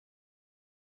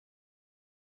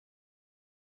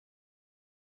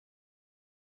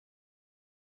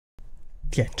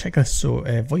yeah, check this. So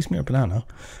Voicemeeter Banana,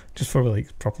 just before we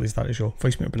like properly start the show,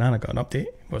 Voicemeeter Banana got an update.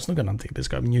 Well, it's not got an update, but it's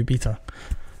got a new beta.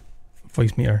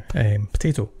 Voicemeeter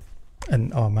Potato,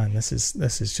 and oh man, this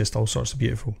is just all sorts of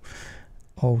beautiful,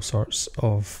 all sorts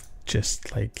of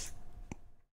just like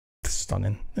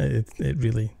stunning. It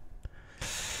really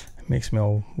makes me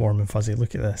all warm and fuzzy.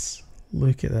 Look at this.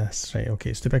 Look at this. Right, okay,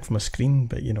 it's too big for my screen,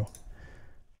 but you know,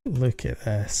 look at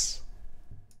this.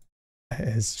 It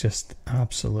is just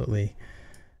absolutely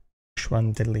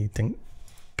schwandiddly dink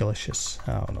delicious.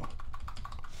 I don't know.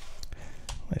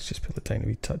 Let's just put a tiny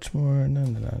wee touch more.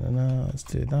 Let's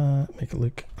do that. Make it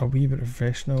look a wee bit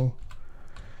professional.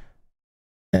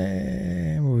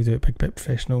 And we'll do it a bit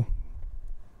professional.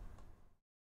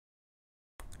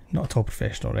 Not at all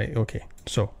professional, right? Okay.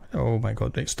 So, oh my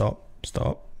god, right, stop.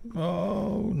 Stop.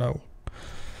 Oh no.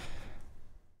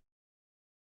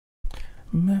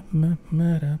 Oh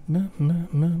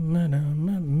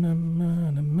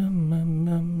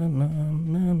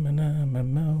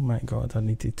my god, I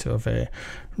needed to have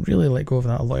really let go of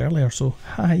that a lot earlier, so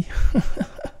hi.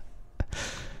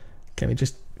 Can we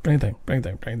just bring it down, bring it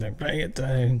down, bring it down, bring it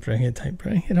down, bring it down,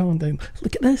 bring it on down.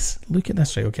 Look at this,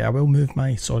 right, okay, I will move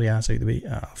my sorry ass out of the way.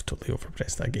 I've totally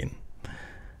overpressed that again.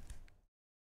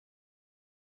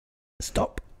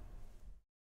 Stop.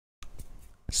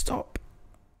 Stop.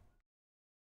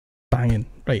 Banging.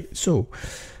 Right, so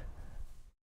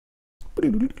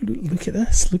look at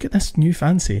this new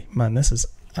fancy, man. This is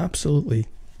absolutely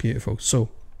beautiful. So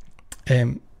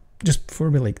just before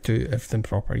we like do everything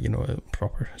proper, you know, as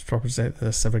proper as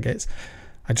this ever gets,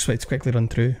 I just like to quickly run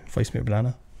through Voicemeeter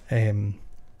Banana.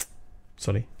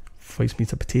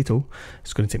 Voicemeeter Potato.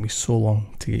 It's going to take me so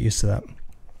long to get used to that.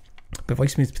 But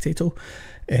Voicemeeter Potato,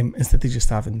 instead of just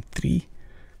having three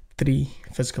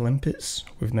physical inputs,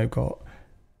 we've now got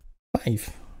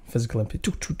 5 physical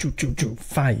inputs.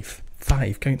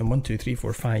 Five. Count them. 1, 2, 3,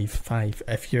 4, 5.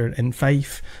 If you're in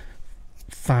 5,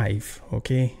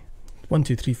 okay. 1,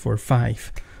 2, 3, 4,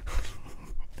 5.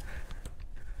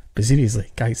 But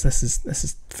seriously, guys, this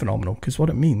is phenomenal, because what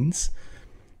it means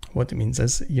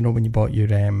is, you know, when you bought your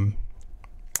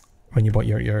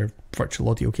virtual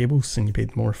audio cables and you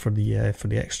paid more for the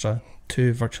extra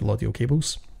 2 virtual audio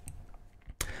cables,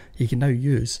 you can now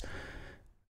use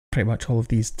pretty much all of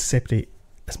these to separate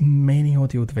as many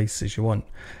audio devices as you want.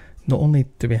 Not only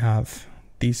do we have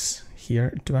these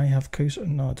here, do I have cursor?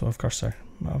 No, I don't have cursor.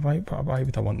 Why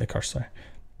would I want the cursor?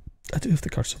 I do have the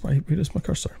cursor. Where is my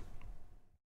cursor?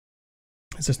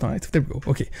 Is this not active? There we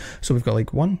go. Okay, so we've got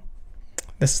like 1.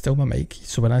 This is still my mic,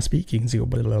 so when I speak you can see go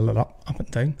blah, blah, blah, up and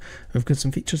down. We've got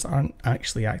some features that aren't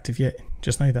actually active yet.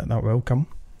 Just now that will come,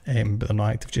 but they're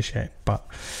not active just yet. But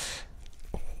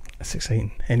it's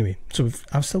exciting. Anyway, so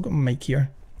I've still got my mic here.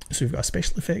 So we've got a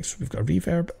special effects, we've got a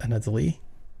reverb and a delay.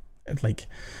 Like,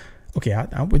 okay,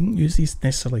 I wouldn't use these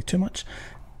necessarily too much,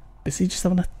 but see, just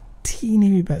having a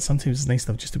teeny wee bit, sometimes it's nice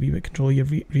to have just a wee bit control your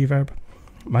reverb.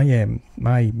 My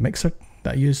mixer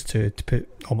that I use to put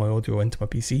all my audio into my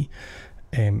PC,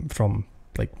 from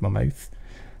like my mouth,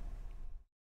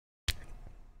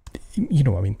 you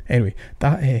know what I mean. Anyway,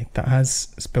 that has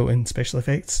built-in special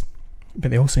effects,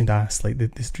 but they all sound ass. Like they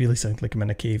really sound like I'm in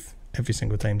a cave every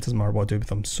single time. Doesn't matter what I do with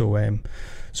them. So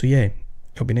yeah,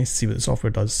 it'll be nice to see what the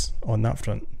software does on that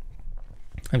front.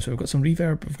 And so we've got some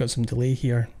reverb, we've got some delay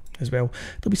here as well.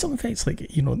 There'll be some effects,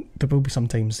 like, you know, there will be some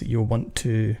times that you'll want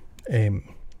to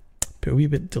put a wee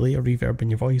bit delay or reverb in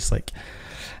your voice. Like,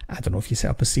 I don't know, if you set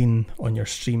up a scene on your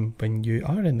stream when you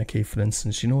are in the cave, for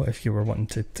instance, you know, if you were wanting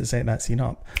to set that scene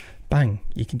up, bang,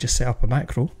 you can just set up a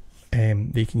macro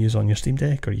that you can use on your Steam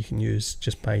Deck, or you can use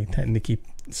just by hitting the keys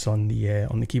on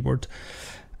the keyboard,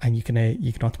 and you can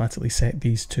automatically set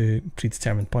these to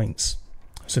predetermined points.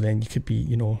 So then you could be,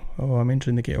 you know, oh, I'm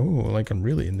entering the game, oh, like I'm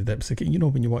really in the depths of the game. You know,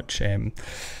 when you watch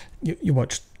you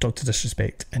watch Dr.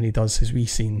 Disrespect and he does his wee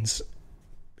scenes,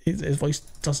 his voice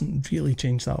doesn't really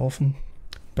change that often,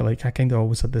 but like I kind of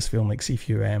always had this feeling, like, see if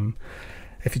you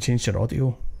changed your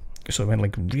audio so it went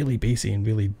like really bassy and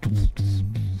really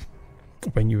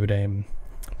when you would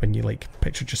when you like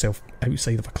pictured yourself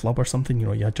outside of a club or something, you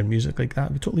know, you had your music like that,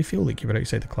 it would totally feel like you were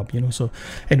outside the club, you know. So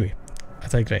anyway, I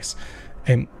digress.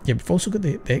 Yeah, we've also got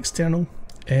the external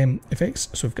effects.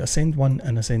 So we've got a send 1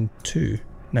 and a send 2.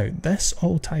 Now this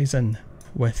all ties in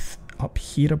with up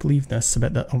here, I believe. This is a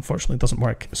bit that unfortunately doesn't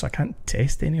work, so I can't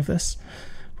test any of this.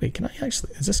 Wait, can I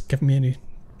actually, is this giving me any,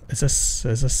 is this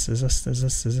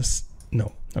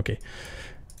no, okay,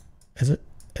 is it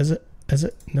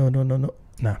no,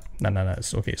 nah,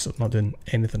 it's okay, so it's not doing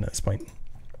anything at this point.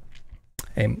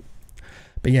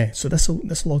 But yeah, so this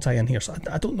will all tie in here. So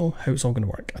I don't know how it's all going to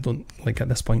work. I don't, like, at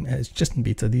this point, it's just in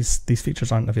beta. These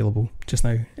features aren't available just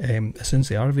now. As soon as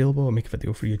they are available, I'll make a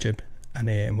video for YouTube,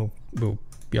 and we'll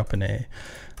be up and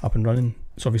running.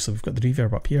 So obviously we've got the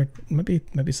reverb up here. Maybe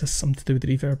is this something to do with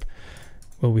the reverb?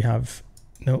 Will we have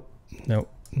no.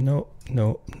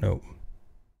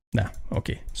 Nah,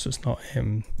 okay. So it's not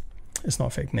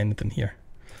affecting anything here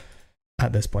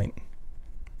at this point.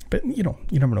 But you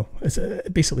never know. It's,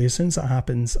 basically, as soon as that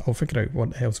happens, I'll figure out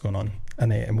what the hell's going on,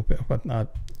 and we'll put up a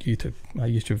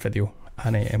YouTube video,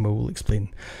 and we'll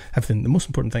explain everything. The most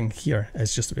important thing here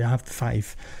is just that we have the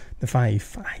five.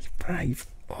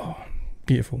 Oh,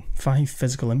 beautiful! 5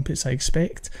 physical inputs. I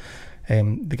expect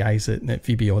the guys at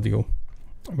VB Audio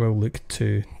will look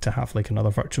to have like another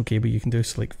virtual cable you can do.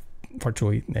 So like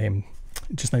virtual.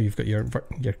 Just now you've got your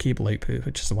cable output,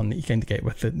 which is the one that you kind of get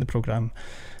with the program.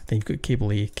 Then you've got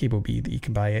cable A, cable B that you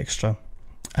can buy extra,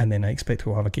 and then I expect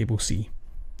we'll have a cable C.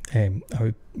 I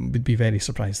would be very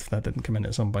surprised if that didn't come in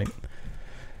at some point.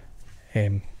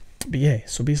 But yeah,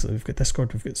 so basically we've got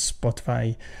Discord, we've got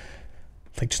Spotify.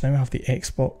 Like just now I have the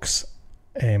Xbox,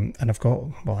 and I've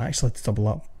got, well, I actually had to double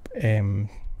up the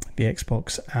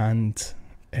Xbox and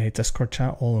Discord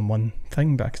chat all in one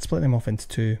thing, but I could split them off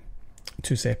into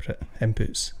two separate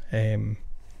inputs.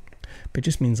 But it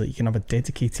just means that you can have a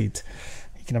dedicated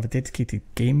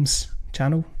games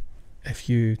channel if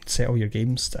you set all your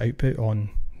games to output on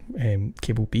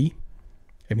cable B.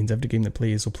 It means every game that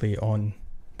plays will play on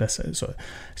this. So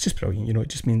it's just brilliant. It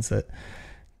just means that,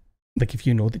 like, if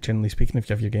you know that generally speaking, if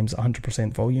you have your games at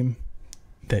 100% volume,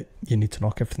 that you need to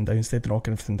knock everything down. Instead of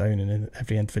knocking everything down in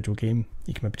every individual game,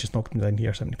 you can maybe just knock them down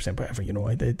here 70%, whatever.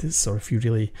 It is. Or if you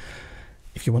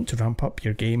want to ramp up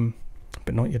your game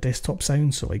but not your desktop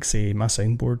sound, so like say my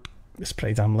soundboard is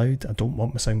pretty damn loud, I don't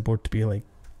want my soundboard to be like,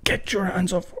 get your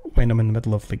hands off, when I'm in the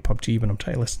middle of like PUBG, when I'm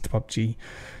trying to listen to PUBG.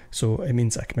 So it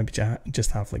means I can maybe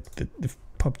just have like the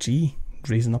PUBG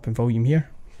raising up in volume here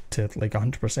to like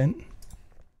 100%,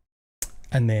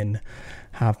 and then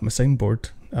have my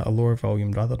soundboard at a lower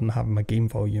volume, rather than having my game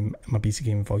volume, my PC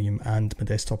game volume, and my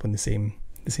desktop on the same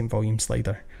volume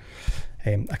slider.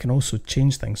 I can also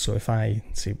change things. So if I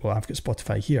say, well, I've got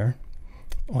Spotify here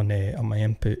on my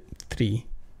input 3,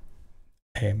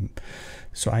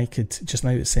 so I could, just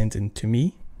now it's sending to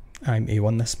me, I'm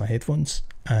A1, this is my headphones,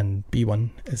 and B1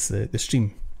 is the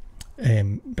stream.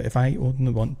 But if I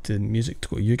only want the music to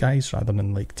go to you guys rather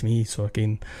than like to me, so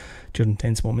again during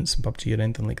tense moments in PUBG or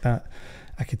anything like that,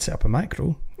 I could set up a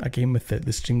macro again with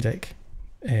the Stream Deck.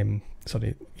 Stream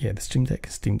Deck.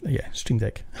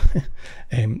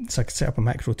 So I could set up a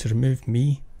macro to remove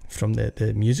me from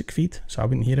the music feed, so I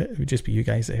wouldn't hear it. It would just be you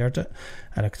guys that heard it,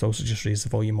 and I could also just raise the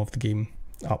volume of the game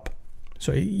up.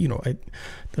 So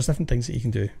there's different things that you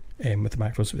can do with the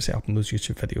macros that we set up in those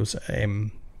YouTube videos.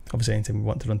 Obviously, anytime we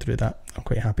want to run through that, I'm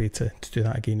quite happy to do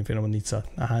that again if anyone needs a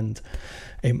hand.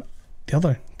 The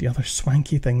other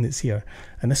swanky thing that's here,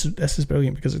 and this is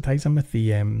brilliant because it ties in with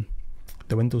the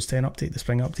Windows 10 update, the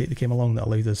spring update that came along that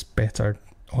allowed us better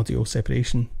audio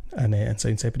separation and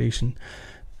sound separation.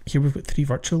 Here we've got three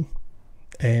virtual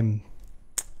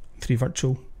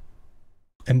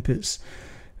inputs.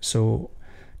 So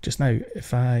just now,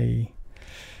 I'm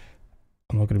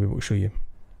not going to be able to show you.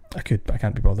 I could, but I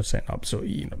can't be bothered setting up. So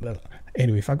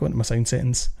anyway, if I go into my sound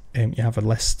settings, you have a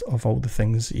list of all the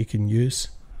things that you can use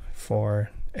for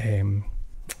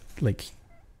like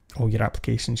all your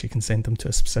applications. You can send them to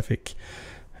a specific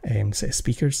set of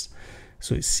speakers.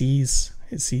 So it sees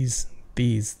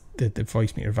these, the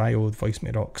Voicemeeter VAIO, the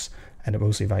Voicemeeter aux, and it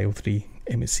will say VAIO 3,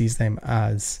 and it sees them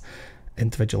as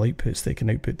individual outputs that it can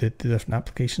output the different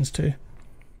applications to.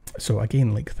 So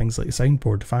again, like things like the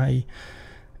soundboard,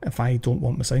 if I don't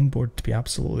want my soundboard to be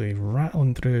absolutely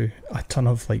rattling through a ton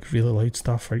of like really loud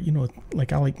stuff, or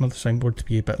like I like my soundboard to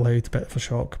be a bit loud, a bit of a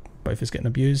shock, but if it's getting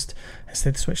abused,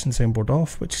 instead of switching the soundboard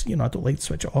off, which I don't like to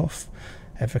switch it off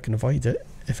if I can avoid it,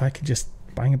 if I could just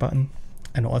bang a button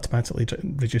and it automatically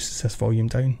reduces this volume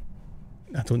down,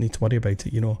 I don't need to worry about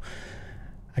it.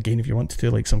 Again, if you want to do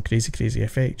like some crazy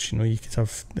effects, you could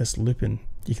have this looping.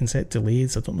 You can set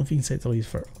delays. I don't know if you can set delays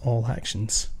for all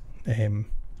actions. You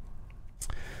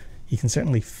can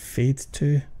certainly fade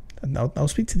to, and I'll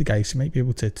speak to the guys who might be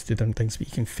able to do different things, but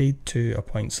you can fade to a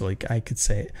point. So like I could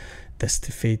set this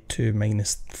to fade to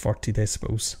minus 40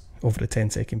 decibels over a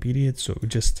 10-second period. So it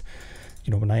would just,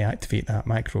 when I activate that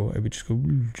macro, it would just go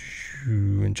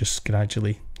and just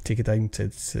gradually take it down to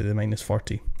the minus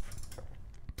 40.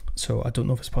 So I don't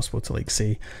know if it's possible to like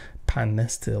say pan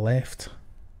this to the left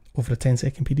over a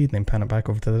 10-second period and then pan it back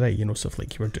over to the right, so if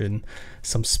like you were doing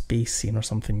some space scene or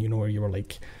something, where you were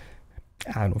like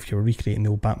I don't know, if you were recreating the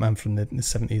old Batman from the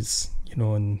 70s, you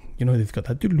know, and you know they've got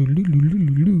that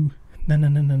doo-loo-loo-loo-loo-loo,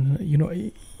 na-na-na-na-na, you know,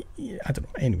 I don't know.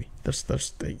 Anyway, there's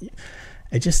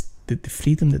it just, the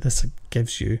freedom that this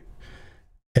gives you,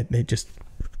 it's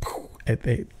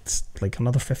like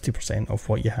another 50% of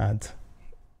what you had.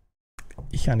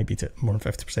 You can't beat it, more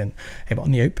than 50%. But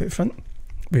on the output front,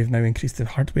 we've now increased the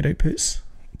hardware outputs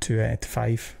to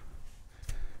 5,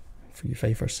 for you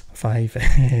fivers, 5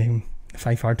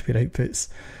 5 hardware outputs.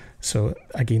 So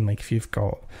again, like if you've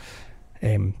got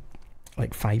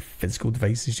like 5 physical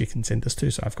devices you can send this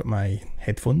to. So I've got my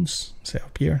headphones set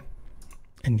up here,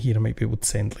 and here I might be able to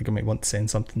send, like I might want to send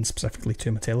something specifically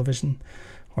to my television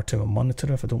or to my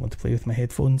monitor if I don't want to play with my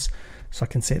headphones. So I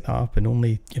can set that up, and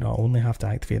only, you know, I only have to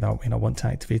activate that when I want to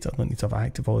activate it. I don't need to have it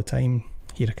active all the time.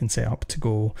 Here I can set up to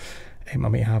go, I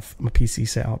might have my PC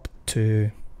set up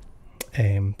to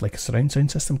like a surround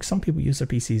sound system, because some people use their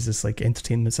PCs as like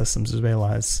entertainment systems as well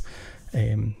as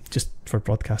just for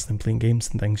broadcasting, playing games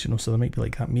and things, you know. So there might be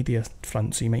like that media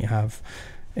front, so you might have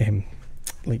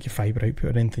like your fibre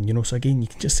output or anything, you know. So again, you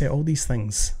can just set all these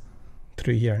things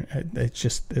through here.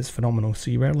 It's phenomenal.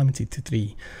 So you were limited to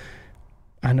 3.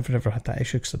 I never ever had that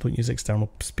issue because I don't use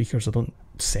external speakers. I don't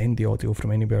send the audio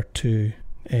from anywhere to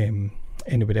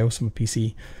anywhere else on my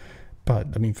PC. But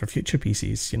I mean, for future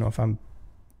PCs, you know, if I'm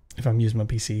using my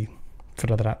PC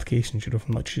for other applications, you know, if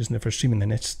I'm not just using it for streaming, then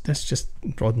this just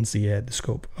broadens the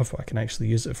scope of what I can actually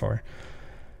use it for.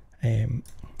 I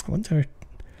wonder,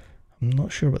 I'm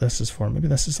not sure what this is for. Maybe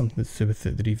this is something to do with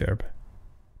the reverb.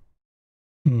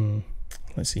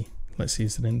 Let's see,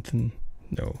 is there anything?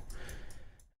 No.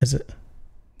 Is it?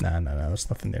 Nah, there's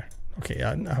nothing there. Okay,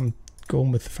 I'm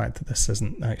going with the fact that this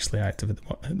isn't actually active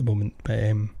at the moment, but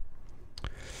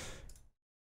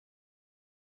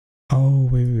oh,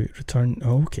 wait, return.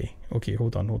 Oh, okay,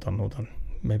 hold on.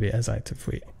 Maybe it is active.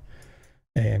 Wait,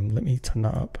 let me turn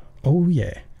that up. Oh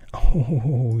yeah,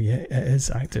 it is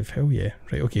active. Hell yeah.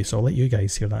 Right, okay, so I'll let you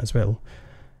guys hear that as well,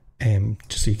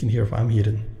 just so you can hear what I'm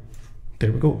hearing.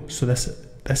 There we go. So this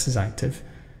is active,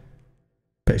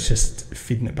 but it's just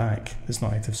feeding it back. It's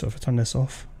not active. So if I turn this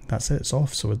off, that's it. It's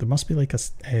off. So there must be like a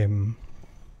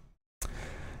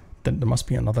there must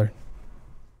be another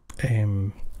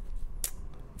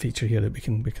feature here that we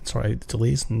can sort out the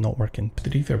delays and not working, but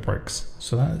the reverb works.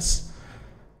 So that's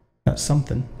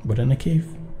something. We're in a cave.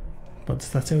 What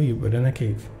did I tell you? We're in a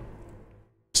cave.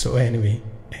 So anyway,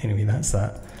 that's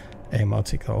that. I'll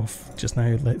take that off just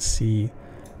now. Let's see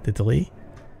the delay.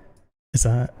 Is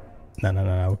that no,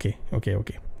 okay.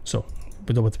 So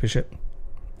we don't want to push it.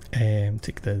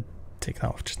 Take that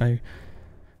off just now. I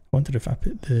wonder if I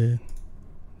put the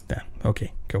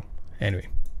okay, cool. Anyway,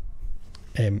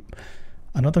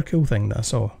 another cool thing that I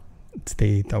saw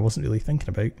today that I wasn't really thinking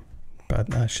about,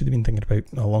 but I should have been thinking about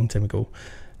a long time ago.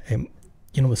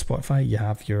 You know, with Spotify, you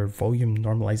have your volume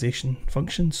normalization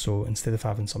function. So instead of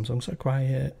having some songs that are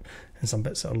quiet and some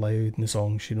bits that are loud in the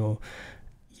songs, you know,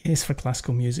 yes, for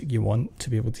classical music, you want to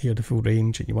be able to hear the full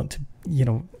range, and you want to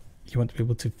be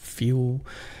able to feel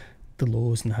the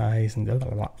lows and highs and blah, blah,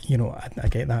 blah. You know, I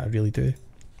get that, I really do.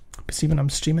 But see, when I'm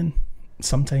streaming,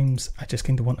 sometimes I just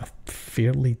kind of want a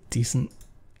fairly decent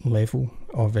level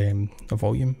of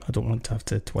volume. I don't want to have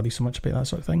to worry so much about that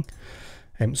sort of thing.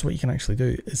 So what you can actually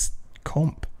do is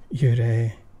comp your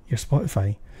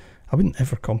Spotify. I wouldn't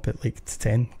ever comp it like to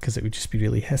 10, because it would just be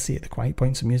really hissy at the quiet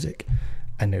points of music,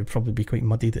 and it would probably be quite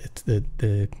muddied at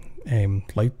the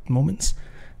loud moments.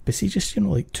 But see, just, you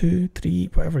know, like 2, 3,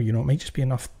 whatever, you know, it might just be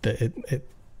enough that it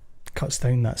cuts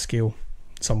down that scale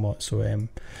somewhat. So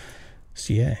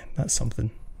yeah, that's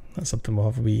something we'll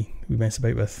have we mess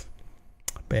about with.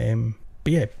 But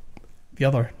yeah, the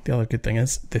other good thing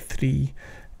is the three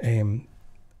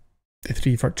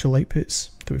virtual outputs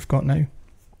that we've got now.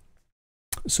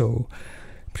 So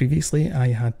previously I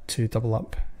had to double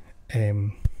up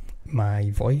my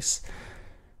voice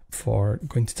for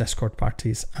going to Discord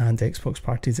parties and Xbox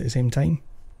parties at the same time,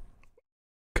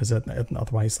 because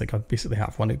otherwise, like, I'd basically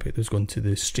have one output that was going to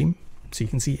the stream. So you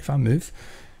can see if I move,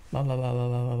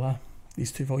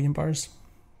 these 2 volume bars.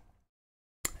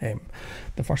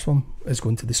 The first one is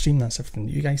going to the stream, that's everything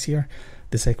that you guys hear.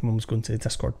 The second one was going to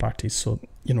Discord parties. So,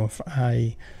 you know, if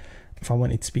I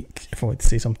wanted to speak, if I wanted to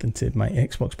say something to my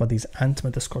Xbox buddies and to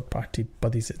my Discord party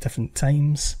buddies at different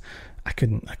times, I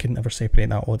couldn't ever separate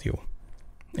that audio.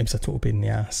 It was a total pain in the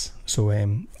ass. So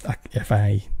if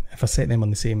I set them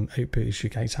on the same output as you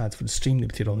guys had for the stream, they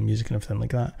would hear all the music and everything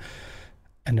like that.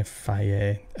 And if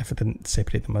I didn't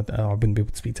separate them, I wouldn't be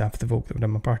able to speak to half the folk that were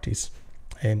in my parties.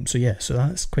 So yeah, so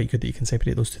that's quite good that you can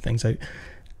separate those 2 things out.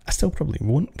 I still probably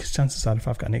won't, because chances are if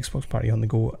I've got an Xbox party on the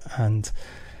go and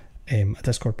a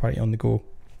Discord party on the go,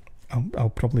 I'll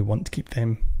probably want to keep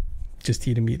them just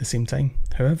hearing me at the same time.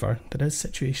 However, there is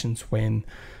situations when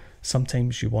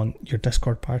sometimes you want your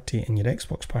Discord party and your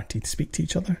Xbox party to speak to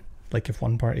each other. Like if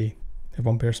one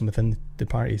person within the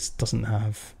parties doesn't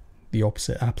have the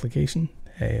opposite application,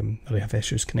 or they have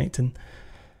issues connecting,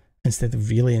 instead of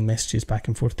relaying messages back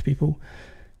and forth to people,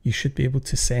 you should be able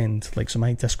to send, like, so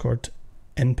my Discord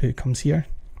input comes here,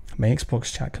 my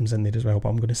Xbox chat comes in there as well, but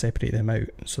I'm going to separate them out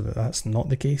so that that's not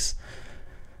the case.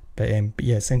 But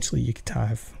yeah, essentially you could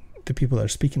have the people that are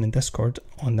speaking in Discord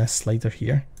on this slider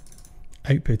here,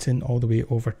 outputting all the way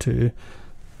over to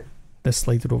this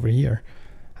slider over here,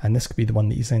 and this could be the one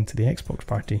that you send to the Xbox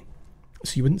party.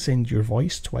 So you wouldn't send your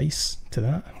voice twice to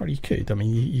that, or you could. I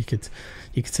mean, you could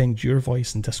send your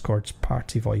voice and Discord's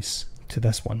party voice to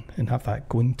this one and have that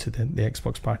going to the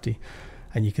Xbox party,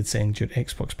 and you could send your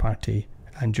Xbox party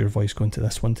and your voice going to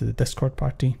this one to the Discord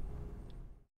party,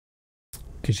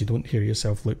 because you don't hear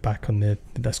yourself look back on the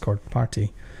Discord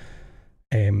party.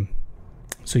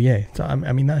 So yeah, so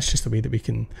I mean that's just the way that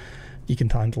you can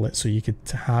handle it. So you could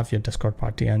have your Discord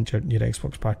party and your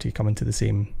Xbox party coming to the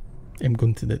same,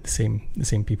 going to the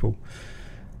same people.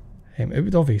 It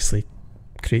would obviously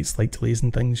create slight delays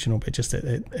and things, you know, but just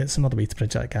it's another way to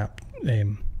bridge that gap,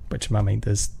 which in my mind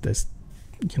is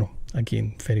you know,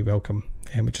 again, very welcome.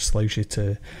 It just allows you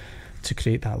to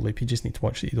create that loop. You just need to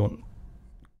watch that you don't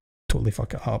totally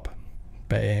fuck it up.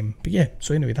 But yeah,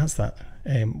 so anyway, that's that.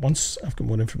 Once I've got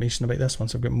more information about this,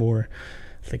 once I've got more,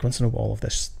 like once I know what all of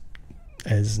this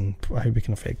is and how we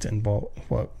can affect it and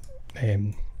what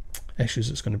issues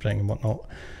it's going to bring and whatnot,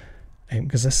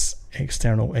 because this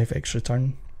external FX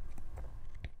return,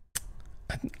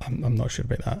 I'm not sure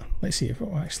about that. Let's see if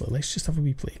let's just have a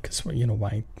wee play, because you know,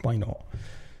 why not?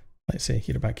 Let's say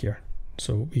here, back here.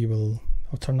 So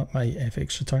I'll turn up my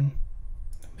FX return.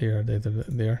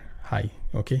 There. Hi.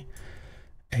 Okay.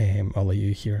 I'll let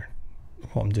you hear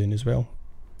what I'm doing as well.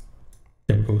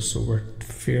 There we go. So we're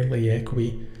fairly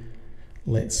echoey.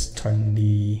 Let's turn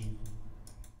the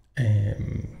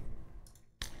can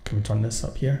we turn this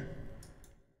up here?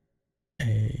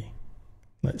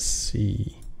 Let's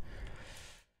see.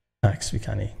 Because we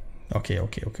can't. Okay.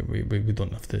 We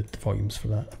don't have the volumes for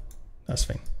that. That's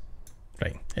fine.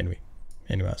 Right. Anyway,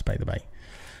 that's by the by.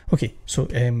 Okay. So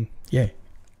yeah,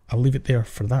 I'll leave it there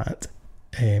for that.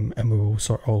 And we will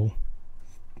sort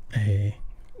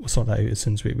that out as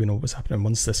soon as we know what's happening.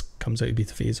 Once this comes out of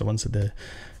beta phase, or once the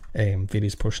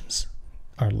various portions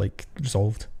are like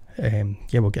resolved,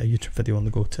 yeah, we'll get a YouTube video on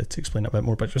the go to explain it a bit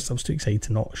more. But I was too excited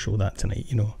to not show that tonight.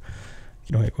 You know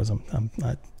how it goes.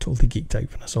 I totally geeked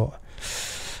out when I saw it.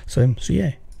 So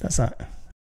yeah, that's that.